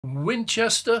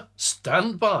Winchester,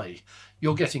 stand by.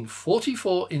 You're getting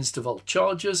 44 Instavolt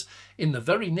chargers in the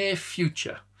very near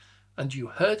future. And you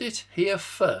heard it here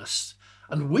first.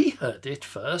 And we heard it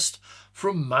first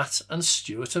from Matt and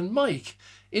Stuart and Mike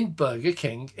in Burger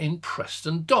King in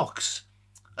Preston Docks.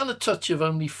 And a touch of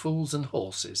Only Fools and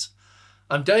Horses.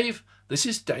 I'm Dave. This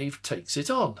is Dave Takes It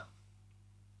On.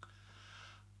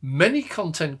 Many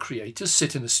content creators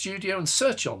sit in a studio and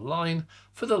search online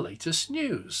for the latest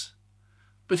news.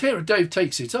 But here at Dave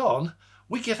Takes It On,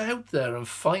 we get out there and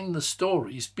find the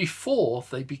stories before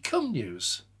they become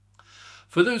news.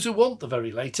 For those who want the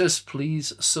very latest,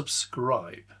 please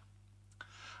subscribe.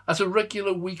 At a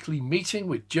regular weekly meeting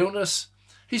with Jonas,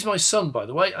 he's my son by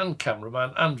the way, and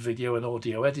cameraman and video and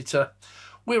audio editor,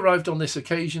 we arrived on this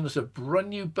occasion at a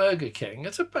brand new Burger King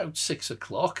at about 6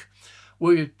 o'clock,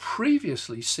 where we had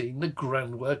previously seen the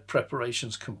groundwork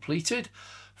preparations completed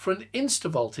for an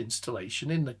Instavolt installation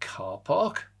in the car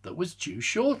park that was due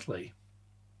shortly.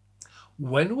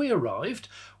 When we arrived,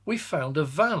 we found a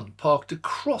van parked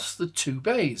across the two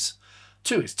bays.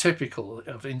 Two is typical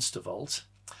of Instavolt,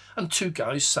 and two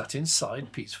guys sat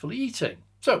inside peacefully eating.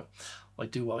 So I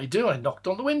do what I do, I knocked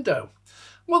on the window.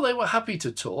 Well, they were happy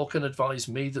to talk and advised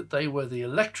me that they were the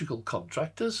electrical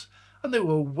contractors and they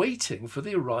were waiting for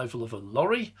the arrival of a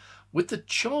lorry with the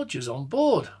chargers on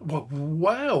board. Well,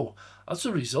 wow, as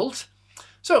a result.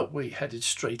 So we headed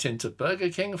straight into Burger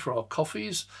King for our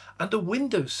coffees and a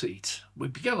window seat. We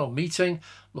began our meeting,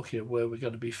 looking at where we're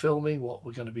going to be filming, what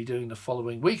we're going to be doing the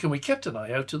following week, and we kept an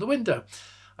eye out to the window.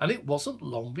 And it wasn't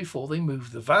long before they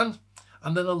moved the van,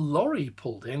 and then a lorry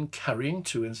pulled in carrying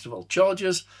two Instavolt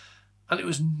chargers, and it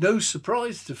was no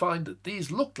surprise to find that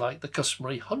these looked like the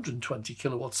customary 120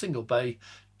 kilowatt single bay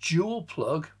dual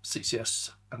plug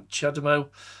CCS and CHAdeMO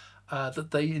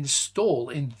that they install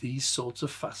in these sorts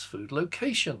of fast food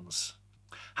locations.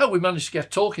 How we managed to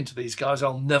get talking to these guys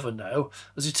I'll never know,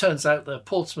 as it turns out they're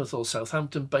Portsmouth or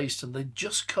Southampton based and they'd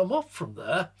just come up from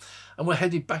there and were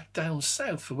headed back down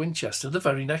south for Winchester the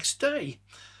very next day.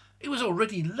 It was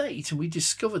already late and we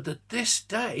discovered that this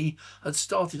day had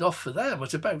started off for them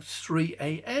at about 3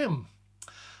 a.m.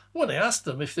 When I asked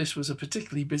them if this was a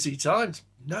particularly busy time,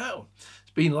 no,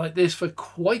 it's been like this for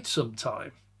quite some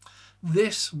time.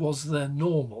 This was their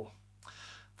normal.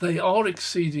 They are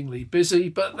exceedingly busy,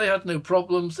 but they had no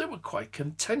problems. They were quite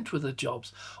content with their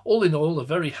jobs. All in all, a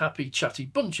very happy, chatty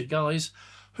bunch of guys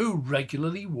who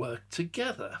regularly work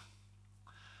together.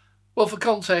 Well, for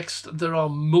context, there are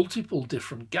multiple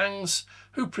different gangs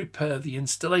who prepare the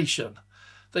installation.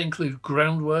 They include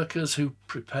ground workers who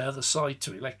prepare the site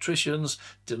to electricians,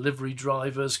 delivery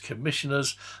drivers,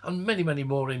 commissioners, and many, many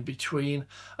more in between.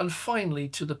 And finally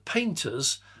to the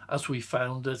painters, as we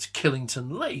found at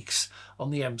Killington Lakes on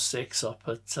the M6 up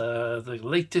at the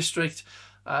Lake District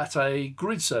at a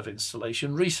GridServe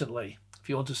installation recently. If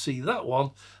you want to see that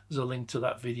one, there's a link to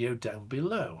that video down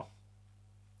below.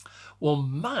 Well,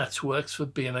 Matt works for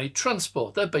B&A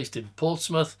Transport. They're based in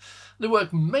Portsmouth. They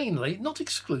work mainly, not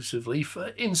exclusively,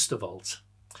 for Instavolt.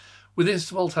 With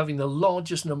Instavolt having the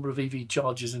largest number of EV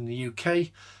chargers in the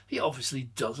UK, he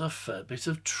obviously does a fair bit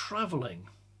of travelling.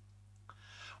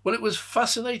 Well, it was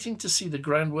fascinating to see the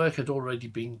groundwork had already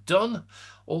been done.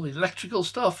 All the electrical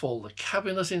stuff, all the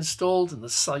cabinet installed, and the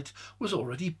site was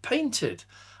already painted.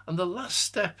 And the last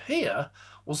step here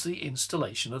was the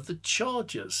installation of the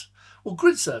chargers. Well,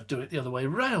 GridServe do it the other way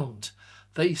round.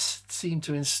 They seem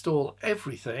to install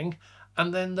everything,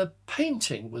 and then the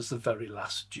painting was the very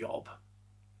last job.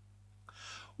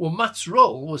 Well, Matt's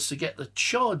role was to get the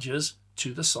chargers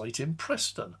to the site in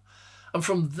Preston. And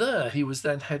from there, he was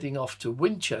then heading off to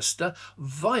Winchester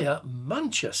via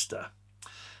Manchester.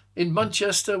 In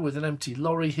Manchester, with an empty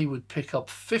lorry, he would pick up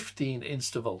 15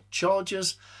 Instavolt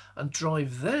chargers and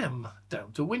drive them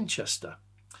down to Winchester.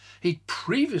 He'd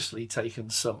previously taken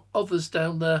some others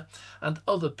down there, and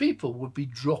other people would be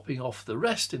dropping off the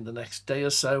rest in the next day or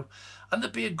so, and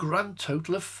there'd be a grand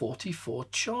total of 44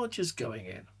 chargers going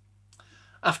in.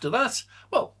 After that,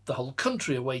 well, the whole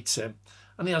country awaits him,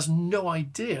 and he has no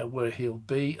idea where he'll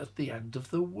be at the end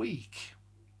of the week.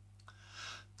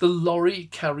 The lorry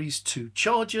carries two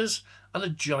chargers and a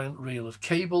giant reel of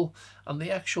cable, and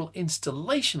the actual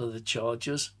installation of the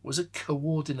chargers was a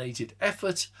coordinated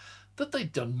effort that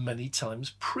they'd done many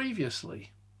times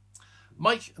previously.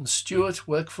 Mike and Stuart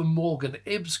work for Morgan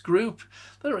Ibbs Group.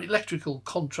 They're electrical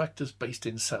contractors based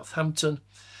in Southampton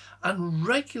and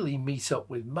regularly meet up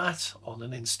with Matt on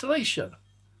an installation.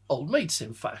 Old mates,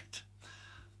 in fact.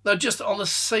 Now, just on a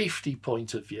safety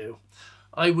point of view,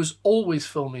 I was always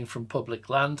filming from public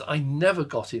land. I never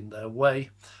got in their way.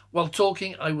 While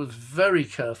talking, I was very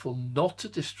careful not to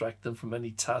distract them from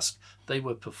any task they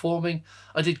were performing.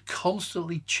 I did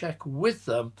constantly check with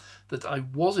them that I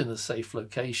was in a safe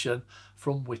location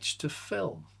from which to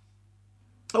film.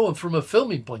 Oh, and from a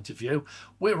filming point of view,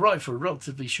 we arrived for a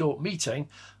relatively short meeting,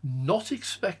 not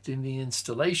expecting the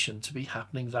installation to be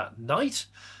happening that night.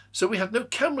 So we had no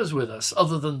cameras with us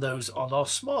other than those on our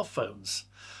smartphones.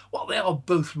 Well, they are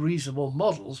both reasonable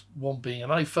models, one being an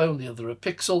iPhone, the other a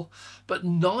Pixel, but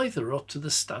neither are up to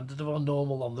the standard of our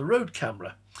normal on-the-road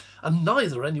camera, and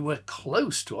neither anywhere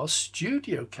close to our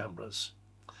studio cameras.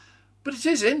 But it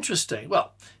is interesting,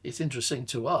 well, it's interesting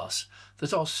to us,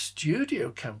 that our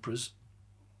studio cameras,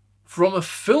 from a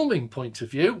filming point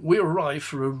of view, we arrived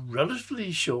for a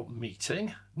relatively short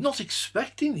meeting, not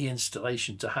expecting the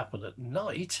installation to happen at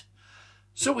night.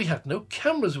 So we had no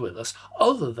cameras with us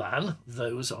other than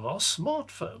those on our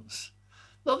smartphones.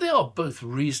 Now, they are both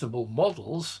reasonable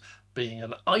models, being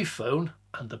an iPhone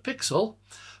and a Pixel,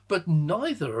 but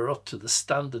neither are up to the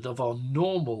standard of our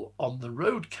normal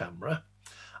on-the-road camera,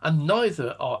 and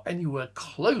neither are anywhere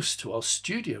close to our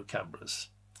studio cameras.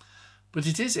 But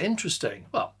it is interesting,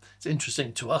 well, it's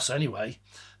interesting to us anyway,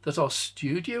 that our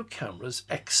studio cameras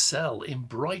excel in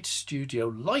bright studio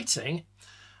lighting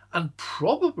and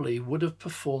probably would have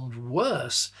performed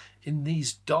worse in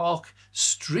these dark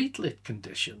street-lit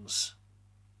conditions.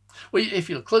 Well, if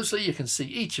you look closely, you can see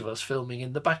each of us filming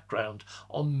in the background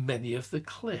on many of the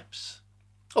clips.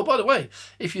 Oh, by the way,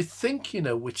 if you think you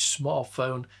know which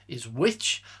smartphone is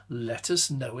which, let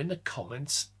us know in the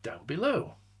comments down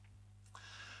below.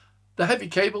 The heavy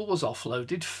cable was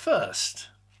offloaded first.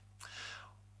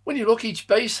 When you look, each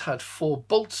base had 4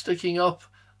 bolts sticking up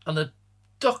and a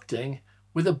ducting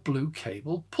with a blue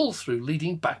cable pull-through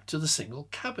leading back to the single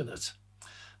cabinet.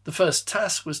 The first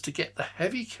task was to get the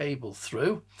heavy cable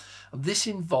through, and this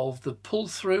involved the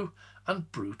pull-through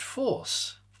and brute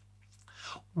force.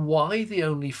 Why the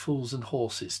Only Fools and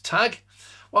Horses tag?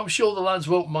 Well, I'm sure the lads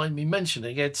won't mind me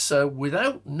mentioning it, so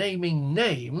without naming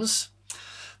names,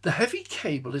 the heavy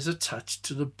cable is attached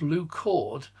to the blue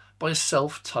cord by a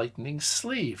self-tightening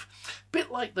sleeve. A bit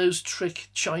like those trick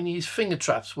Chinese finger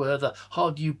traps where the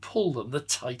harder you pull them, the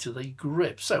tighter they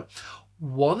grip. So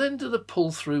one end of the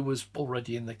pull-through was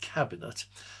already in the cabinet.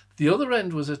 The other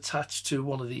end was attached to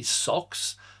one of these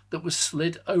socks that was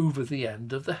slid over the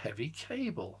end of the heavy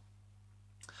cable.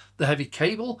 The heavy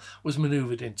cable was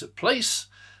manoeuvred into place,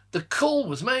 the call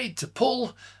was made to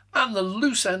pull, and the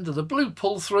loose end of the blue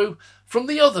pull-through from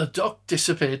the other duct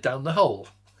disappeared down the hole.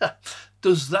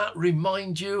 Does that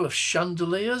remind you of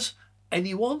chandeliers?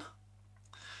 Anyone?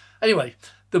 Anyway,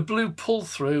 the blue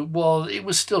pull-through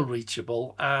was still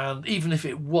reachable, and even if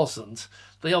it wasn't,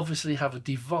 they obviously have a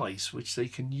device which they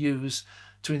can use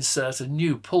to insert a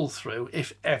new pull-through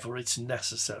if ever it's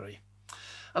necessary.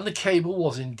 And the cable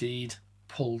was indeed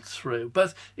pulled through,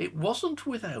 but it wasn't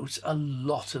without a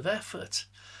lot of effort.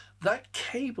 That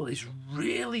cable is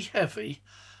really heavy,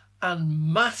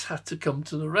 and Matt had to come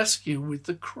to the rescue with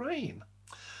the crane.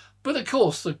 But of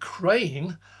course the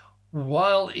crane,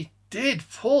 while it did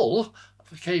pull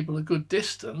the cable a good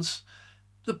distance,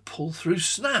 the pull-through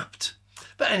snapped.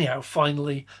 But anyhow,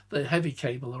 finally the heavy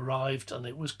cable arrived and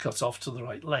it was cut off to the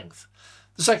right length.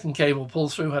 The second cable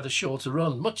pull-through had a shorter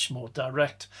run, much more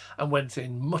direct, and went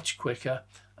in much quicker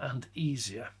and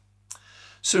easier.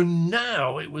 So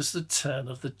now it was the turn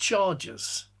of the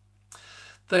chargers.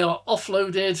 They are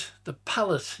offloaded, the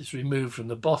pallet is removed from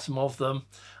the bottom of them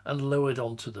and lowered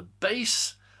onto the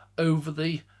base over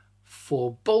the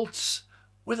 4 bolts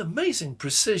with amazing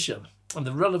precision, and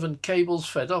the relevant cables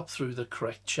fed up through the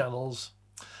correct channels.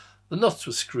 The nuts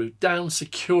were screwed down,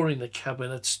 securing the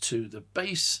cabinets to the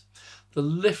base. The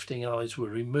lifting eyes were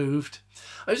removed.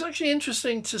 It was actually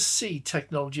interesting to see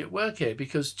technology at work here,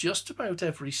 because just about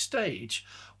every stage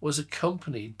was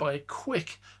accompanied by a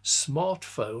quick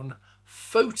smartphone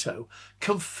photo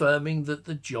confirming that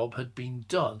the job had been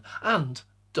done and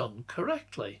done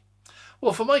correctly.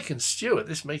 Well, for Mike and Stuart,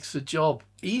 this makes the job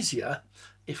easier,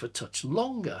 if a touch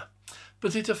longer,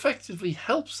 but it effectively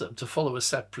helps them to follow a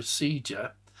set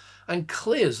procedure and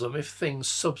clears them if things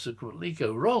subsequently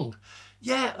go wrong.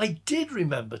 Yeah, I did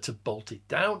remember to bolt it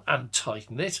down and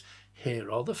tighten it. Here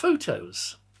are the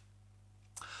photos.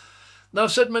 Now,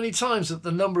 I've said many times that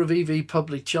the number of EV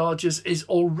public chargers is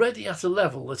already at a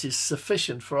level that is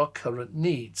sufficient for our current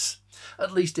needs,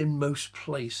 at least in most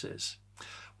places.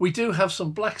 We do have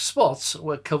some black spots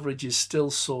where coverage is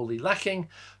still sorely lacking,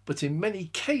 but in many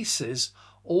cases,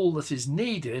 all that is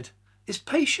needed is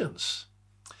patience.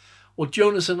 Well,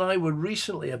 Jonas and I were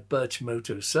recently at Birch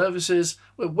Motor Services.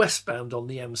 We're westbound on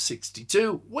the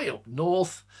M62, way up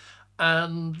north,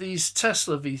 and these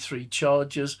Tesla V3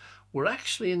 chargers were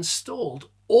actually installed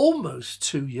almost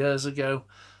 2 years ago,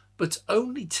 but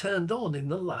only turned on in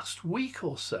the last week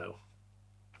or so.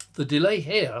 The delay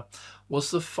here was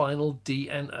the final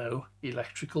DNO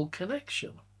electrical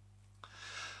connection.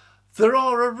 There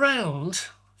are around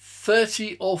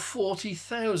 30 or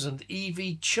 40,000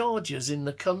 EV chargers in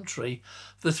the country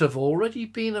that have already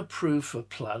been approved for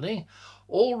planning,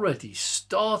 already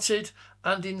started,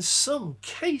 and in some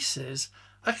cases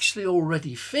actually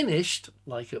already finished,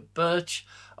 like at Birch,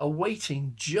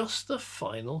 awaiting just the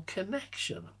final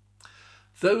connection.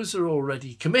 Those are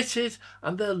already committed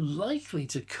and they're likely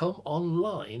to come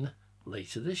online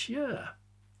later this year.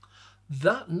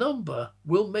 That number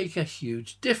will make a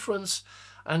huge difference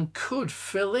and could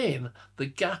fill in the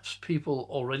gaps people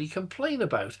already complain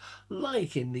about,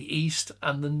 like in the east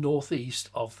and the northeast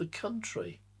of the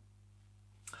country.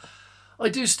 I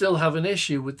do still have an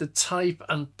issue with the type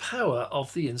and power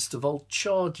of the Instavolt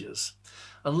chargers,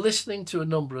 and listening to a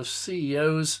number of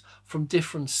CEOs from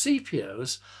different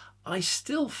CPOs, I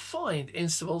still find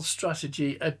Instavolt's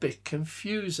strategy a bit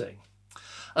confusing.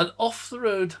 An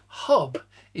off-the-road hub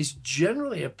is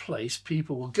generally a place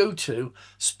people will go to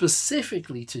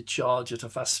specifically to charge at a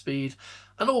fast speed,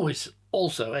 and always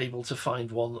also able to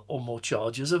find one or more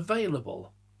chargers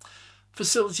available.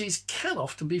 Facilities can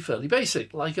often be fairly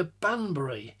basic, like a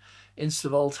Banbury.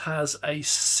 Instavolt has a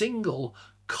single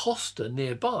Costa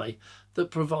nearby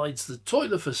that provides the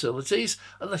toilet facilities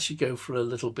unless you go for a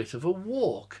little bit of a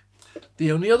walk.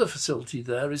 The only other facility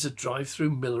there is a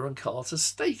drive-through Miller and Carter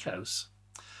Steakhouse.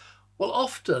 Well,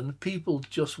 often people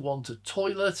just want a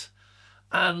toilet,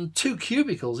 and 2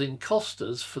 cubicles in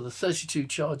Costas for the 32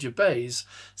 charger bays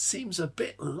seems a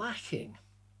bit lacking.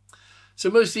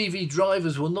 So most EV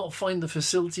drivers will not find the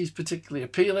facilities particularly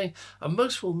appealing, and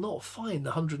most will not find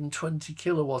the 120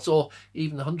 kilowatts or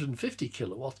even 150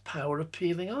 kilowatts power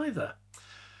appealing either.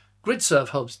 Grid-serve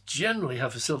hubs generally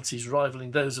have facilities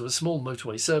rivaling those of a small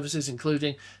motorway services,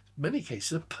 including in many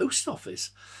cases a post office,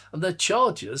 and their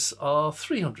chargers are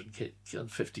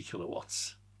 350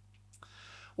 kilowatts.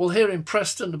 Well, here in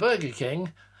Preston, the Burger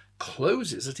King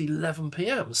closes at 11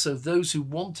 p.m, so those who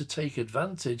want to take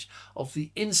advantage of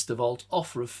the Instavolt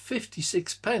offer of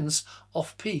 56 pence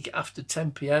off peak after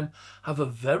 10 p.m. have a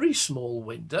very small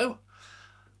window.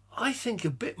 I think a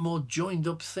bit more joined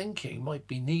up thinking might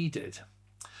be needed.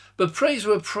 But praise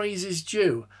where praise is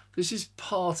due. This is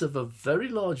part of a very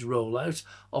large rollout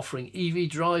offering EV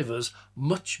drivers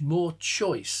much more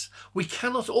choice. We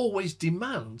cannot always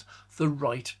demand the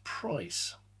right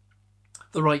price.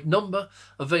 The right number,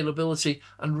 availability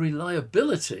and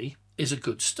reliability is a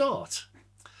good start.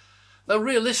 Now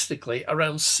realistically,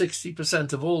 around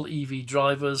 60% of all EV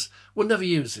drivers will never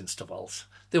use Instavolt.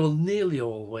 They will nearly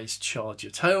always charge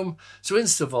at home, so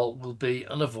Instavolt will be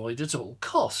an avoid at all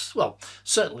costs. Well,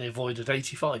 certainly avoid at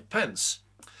 85 pence.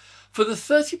 For the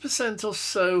 30% or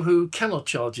so who cannot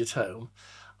charge at home,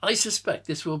 I suspect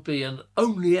this will be an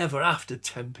only ever after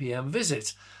 10 p.m.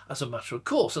 visit as a matter of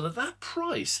course, and at that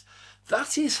price,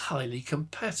 that is highly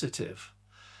competitive.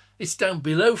 It's down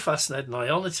below Fastnet and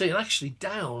Ionity, and actually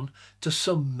down to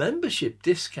some membership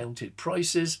discounted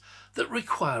prices that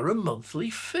require a monthly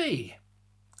fee.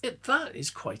 That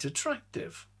is quite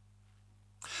attractive.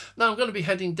 Now I'm going to be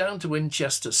heading down to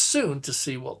Winchester soon to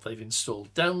see what they've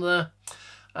installed down there,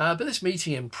 but this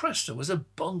meeting in Preston was a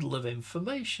bundle of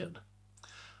information.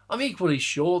 I'm equally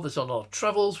sure that on our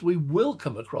travels we will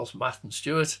come across Matt and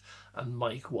Stuart and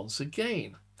Mike once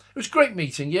again. It was great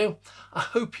meeting you. I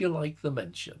hope you like the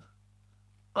mention.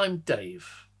 I'm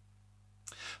Dave.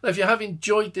 Now if you have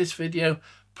enjoyed this video,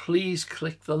 please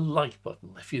click the like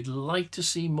button. If you'd like to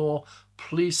see more,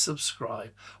 please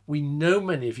subscribe. We know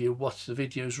many of you watch the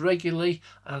videos regularly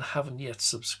and haven't yet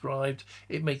subscribed.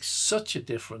 It makes such a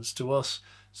difference to us.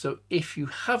 So if you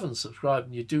haven't subscribed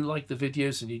and you do like the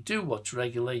videos and you do watch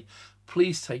regularly,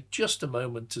 please take just a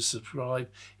moment to subscribe.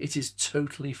 It is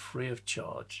totally free of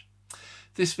charge.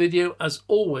 This video, as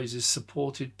always, is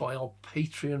supported by our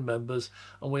Patreon members,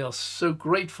 and we are so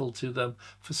grateful to them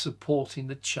for supporting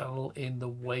the channel in the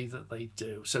way that they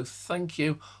do. So thank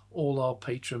you, all our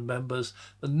Patreon members.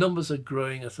 The numbers are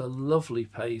growing at a lovely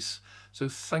pace. So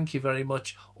thank you very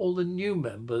much, all the new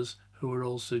members who are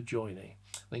also joining.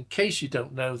 And in case you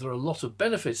don't know, there are a lot of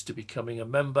benefits to becoming a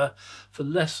member. For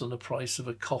less than the price of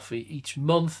a coffee each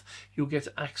month, you'll get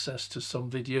access to some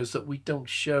videos that we don't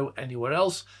show anywhere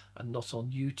else and not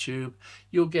on YouTube.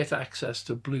 You'll get access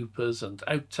to bloopers and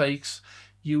outtakes.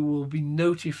 You will be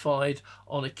notified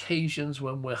on occasions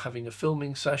when we're having a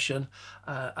filming session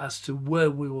as to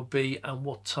where we will be and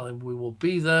what time we will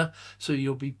be there. So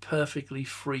you'll be perfectly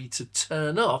free to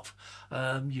turn up.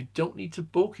 You don't need to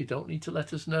book. You don't need to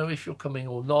let us know if you're coming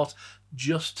or not.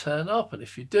 Just turn up. And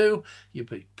if you do, you'll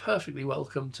be perfectly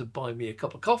welcome to buy me a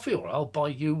cup of coffee, or I'll buy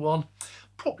you one.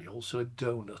 Probably also a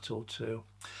donut or two.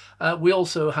 We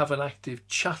also have an active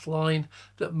chat line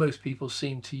that most people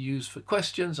seem to use for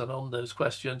questions, and on those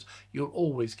questions you'll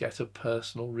always get a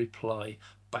personal reply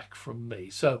back from me.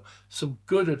 So some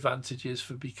good advantages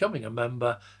for becoming a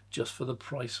member just for the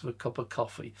price of a cup of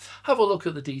coffee. Have a look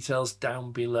at the details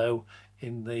down below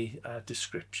in the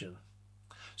description.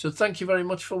 So thank you very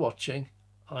much for watching.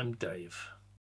 I'm Dave.